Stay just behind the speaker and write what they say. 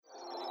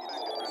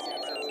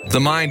The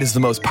mind is the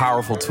most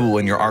powerful tool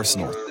in your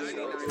arsenal.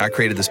 I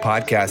created this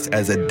podcast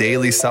as a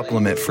daily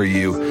supplement for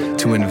you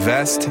to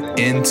invest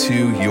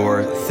into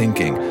your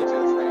thinking.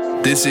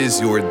 This is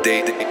your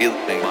Daily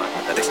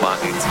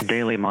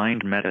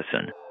Mind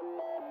Medicine.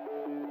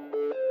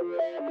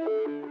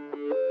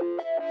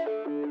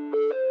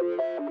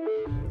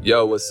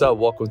 Yo, what's up?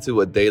 Welcome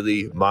to a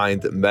Daily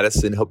Mind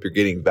Medicine. Hope you're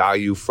getting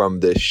value from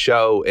this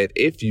show. And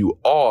if you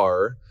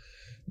are,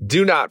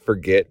 do not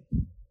forget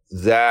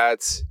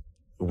that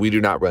we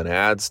do not run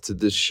ads to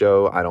this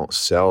show. I don't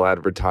sell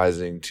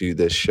advertising to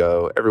this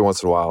show. Every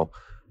once in a while,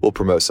 we'll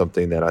promote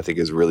something that I think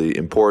is really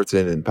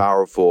important and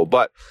powerful.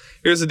 But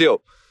here's the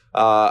deal.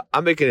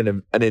 I'm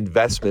making an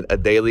investment, a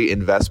daily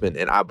investment,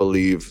 and I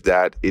believe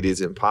that it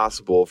is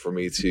impossible for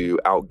me to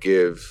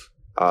outgive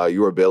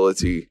your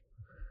ability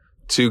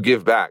to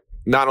give back,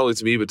 not only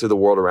to me, but to the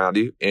world around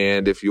you.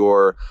 And if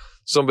you're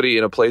somebody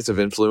in a place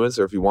of influence,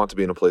 or if you want to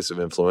be in a place of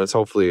influence,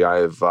 hopefully I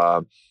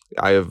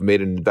have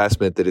made an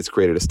investment that has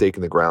created a stake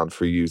in the ground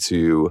for you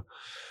to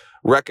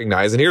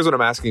recognize. And here's what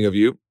I'm asking of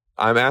you.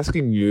 I'm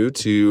asking you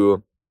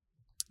to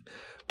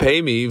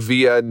pay me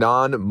via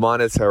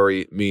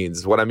non-monetary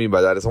means. What I mean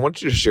by that is I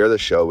want you to share the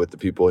show with the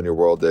people in your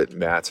world that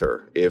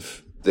matter.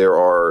 If there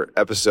are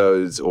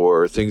episodes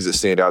or things that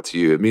stand out to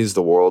you, it means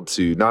the world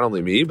to not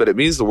only me, but it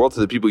means the world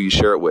to the people you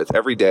share it with.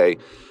 Every day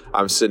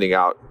I'm sending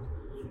out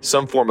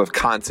some form of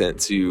content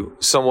to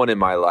someone in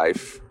my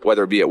life,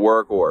 whether it be at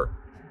work or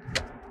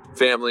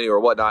family or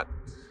whatnot,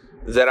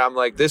 that I'm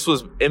like, this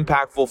was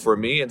impactful for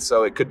me, and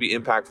so it could be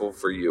impactful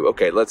for you.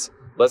 Okay, let's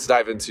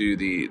dive into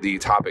the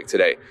topic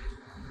today.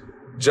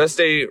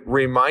 Just a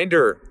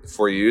reminder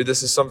for you,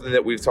 this is something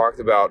that we've talked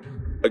about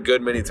a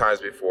good many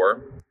times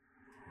before,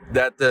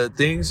 that the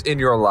things in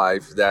your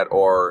life that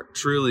are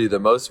truly the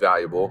most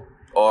valuable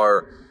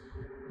are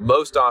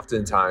most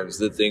oftentimes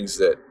the things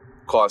that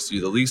cost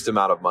you the least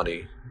amount of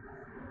money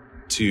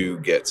to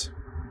get.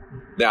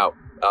 Now,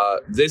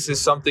 this is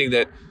something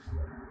that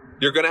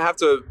you're going to have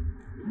to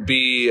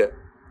be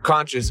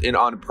conscious and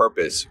on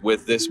purpose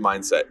with this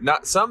mindset.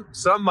 Not some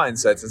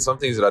mindsets and some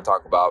things that I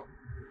talk about,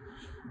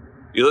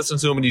 you listen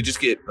to them and you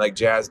just get like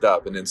jazzed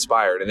up and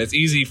inspired. And it's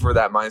easy for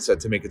that mindset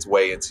to make its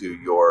way into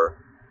your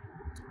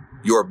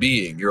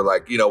being. You're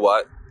like, you know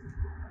what?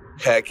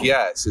 Heck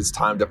yes, it's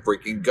time to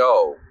freaking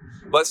go.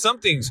 But some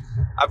things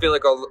I feel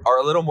like are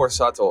a little more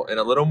subtle and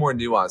a little more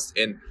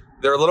nuanced, and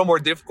they're a little more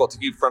difficult to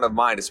keep front of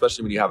mind,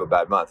 especially when you have a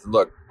bad month. And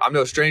look, I'm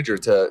no stranger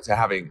to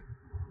having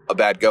a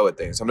bad go at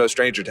things. I'm no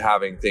stranger to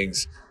having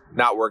things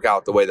not work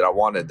out the way that I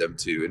wanted them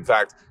to. In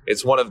fact,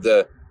 it's one of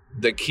the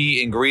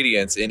key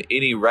ingredients in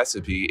any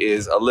recipe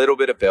is a little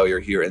bit of failure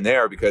here and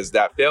there, because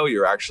that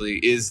failure actually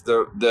is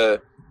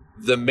the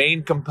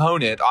main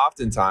component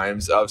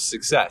oftentimes of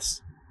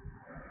success.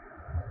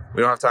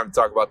 We don't have time to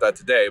talk about that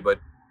today, but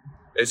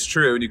it's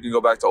true. And you can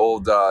go back to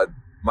old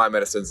My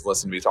Medicines and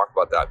listen to me talk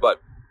about that.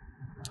 But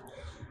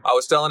I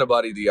was telling a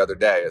buddy the other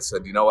day, I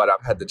said, you know what?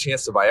 I've had the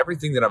chance to buy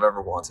everything that I've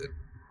ever wanted.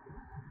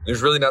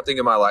 There's really nothing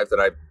in my life that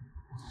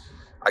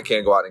I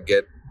can't go out and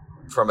get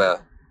from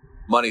a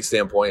money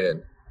standpoint.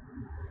 And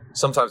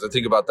sometimes I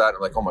think about that and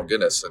I'm like, oh my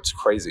goodness, that's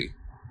crazy.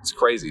 It's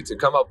crazy to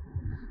come up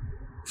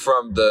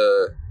from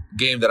the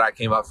game that I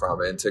came up from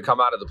and to come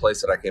out of the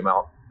place that I came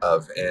out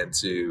of and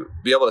to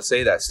be able to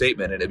say that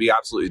statement and it be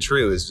absolutely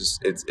true is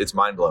just, it's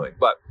mind blowing.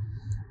 But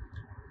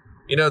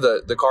you know,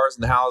 the cars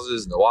and the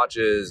houses and the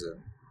watches and,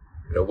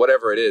 you know,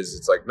 whatever it is,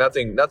 it's like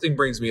nothing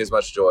brings me as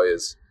much joy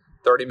as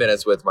 30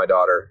 minutes with my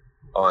daughter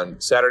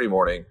on Saturday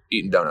morning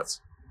eating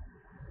donuts.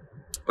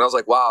 And I was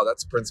like, wow,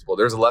 that's a principle.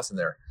 There's a lesson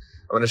there.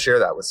 I'm going to share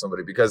that with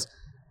somebody because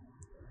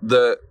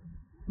the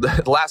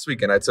last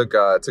weekend I took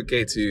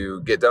Kate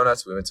to get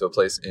donuts. We went to a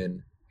place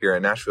here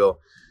in Nashville,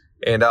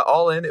 and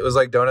all in, it was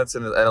like donuts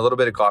and a little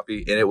bit of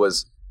coffee, and it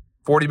was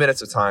 40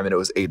 minutes of time, and it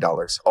was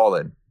 $8 all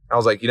in. I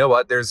was like, you know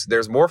what?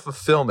 There's more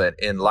fulfillment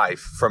in life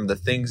from the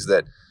things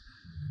that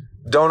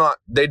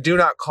do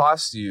not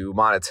cost you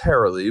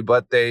monetarily,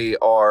 but they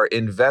are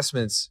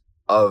investments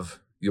of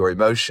your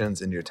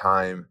emotions and your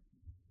time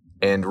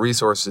and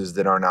resources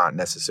that are not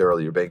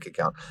necessarily your bank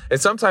account. And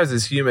sometimes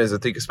as humans, I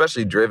think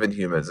especially driven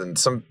humans, and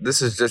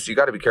this is just, you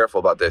got to be careful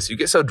about this. You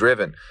get so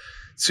driven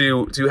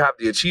to have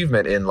the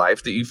achievement in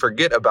life that you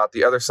forget about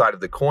the other side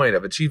of the coin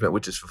of achievement,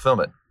 which is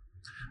fulfillment.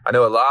 I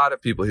know a lot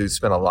of people who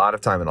spend a lot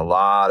of time and a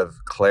lot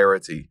of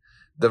clarity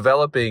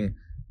developing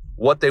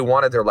what they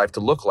wanted their life to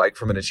look like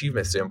from an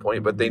achievement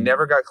standpoint, but they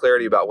never got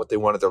clarity about what they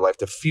wanted their life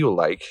to feel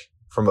like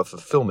from a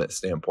fulfillment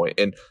standpoint.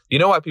 And you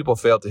know why people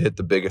fail to hit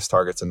the biggest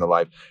targets in their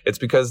life? It's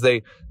because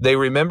they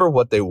remember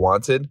what they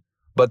wanted,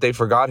 but they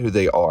forgot who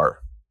they are.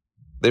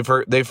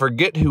 They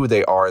forget who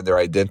they are and their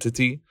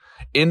identity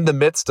in the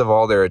midst of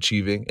all their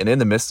achieving and in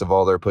the midst of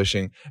all their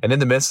pushing and in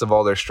the midst of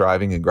all their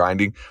striving and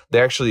grinding.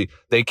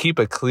 They keep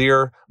a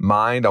clear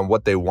mind on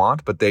what they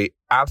want, but they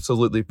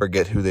absolutely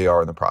forget who they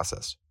are in the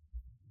process.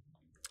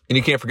 And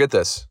you can't forget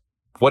this.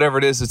 Whatever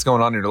it is that's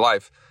going on in your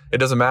life, it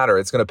doesn't matter.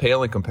 It's going to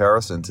pale in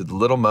comparison to the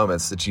little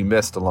moments that you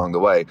missed along the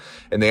way.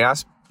 And they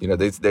ask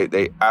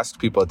They asked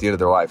people at the end of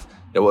their life,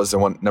 what was their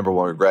number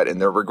one regret?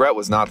 And their regret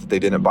was not that they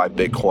didn't buy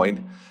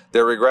Bitcoin.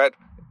 Their regret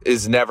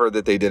is never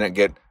that they didn't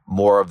get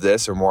more of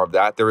this or more of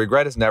that. Their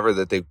regret is never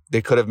that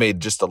they could have made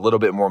just a little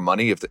bit more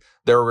money.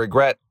 Their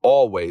regret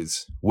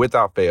always,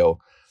 without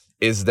fail,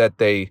 is that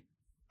they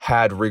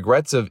had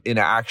regrets of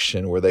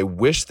inaction where they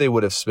wish they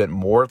would have spent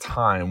more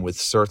time with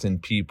certain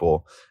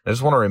people. I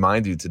just want to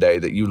remind you today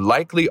that you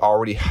likely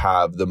already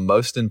have the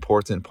most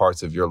important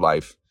parts of your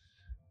life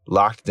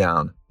locked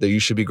down that you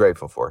should be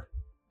grateful for.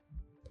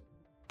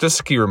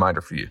 Just a key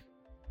reminder for you.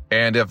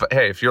 And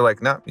if you're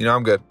like, no,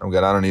 I'm good. I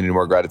don't need any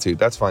more gratitude.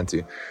 That's fine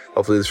too.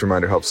 Hopefully this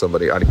reminder helps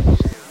somebody.